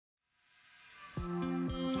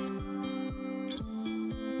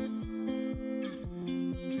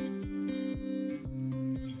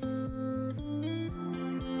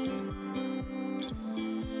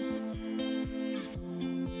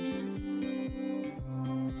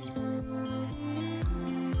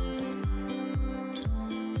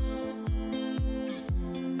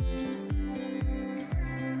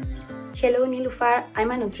Hello Nilufar,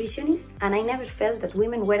 I'm a nutritionist and I never felt that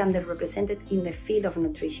women were underrepresented in the field of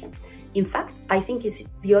nutrition. In fact, I think it's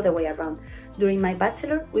the other way around. During my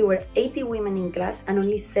bachelor, we were 80 women in class and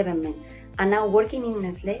only 7 men. And now working in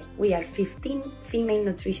Nestlé, we are 15 female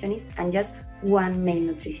nutritionists and just 1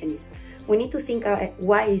 male nutritionist. We need to think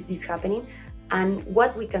why is this happening and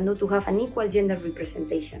what we can do to have an equal gender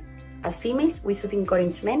representation. As females, we should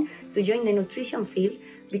encourage men to join the nutrition field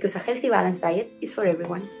because a healthy, balanced diet is for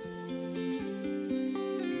everyone.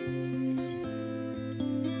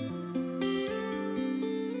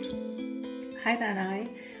 Hi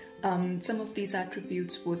Danai. Some of these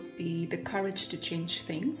attributes would be the courage to change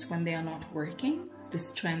things when they are not working, the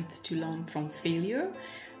strength to learn from failure,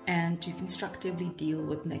 and to constructively deal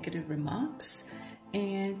with negative remarks,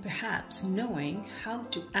 and perhaps knowing how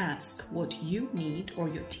to ask what you need or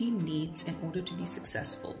your team needs in order to be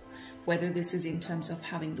successful, whether this is in terms of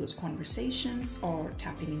having those conversations or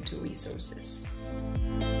tapping into resources.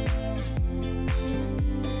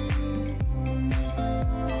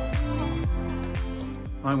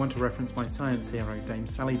 I want to reference my science hero, Dame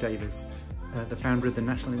Sally Davis, the founder of the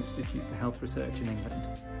National Institute for Health Research in England.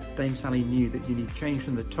 Dame Sally knew that you need change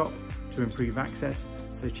from the top to improve access,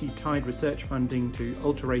 so she tied research funding to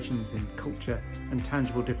alterations in culture and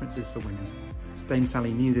tangible differences for women. Dame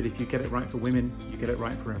Sally knew that if you get it right for women, you get it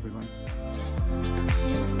right for everyone.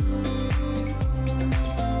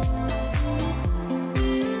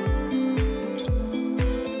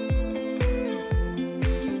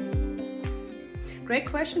 Great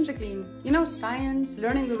question, Jacqueline. You know, science,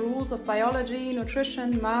 learning the rules of biology,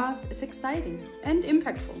 nutrition, math is exciting and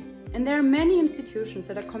impactful. And there are many institutions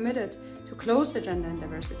that are committed to close the gender and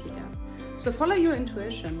diversity gap. So follow your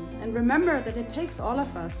intuition and remember that it takes all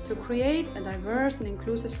of us to create a diverse and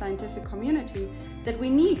inclusive scientific community that we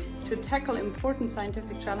need to tackle important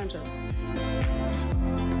scientific challenges.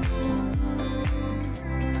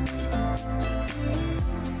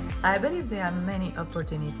 I believe there are many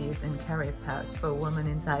opportunities and career paths for women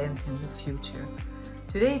in science in the future.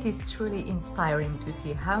 Today it is truly inspiring to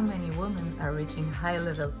see how many women are reaching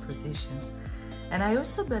high-level positions. And I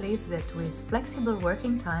also believe that with flexible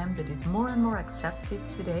working time that is more and more accepted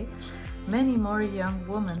today, many more young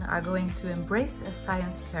women are going to embrace a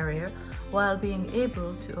science career while being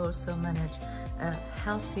able to also manage a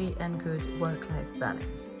healthy and good work-life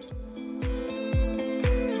balance.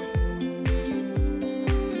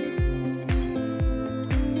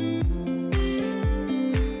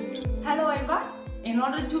 In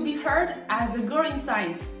order to be heard as a girl in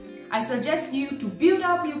science, I suggest you to build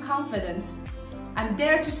up your confidence and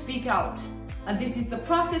dare to speak out. And this is the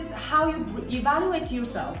process how you evaluate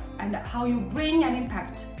yourself and how you bring an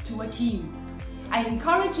impact to a team. I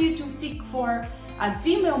encourage you to seek for a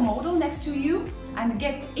female model next to you and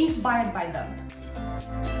get inspired by them.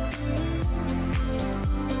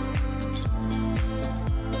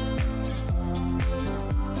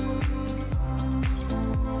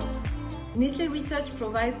 Nestlé Research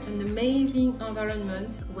provides an amazing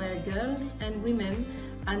environment where girls and women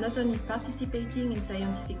are not only participating in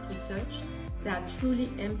scientific research, they are truly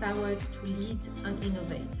empowered to lead and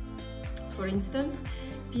innovate. For instance,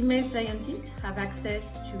 female scientists have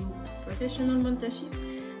access to professional mentorship,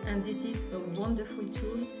 and this is a wonderful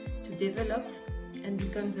tool to develop and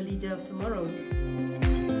become the leader of tomorrow.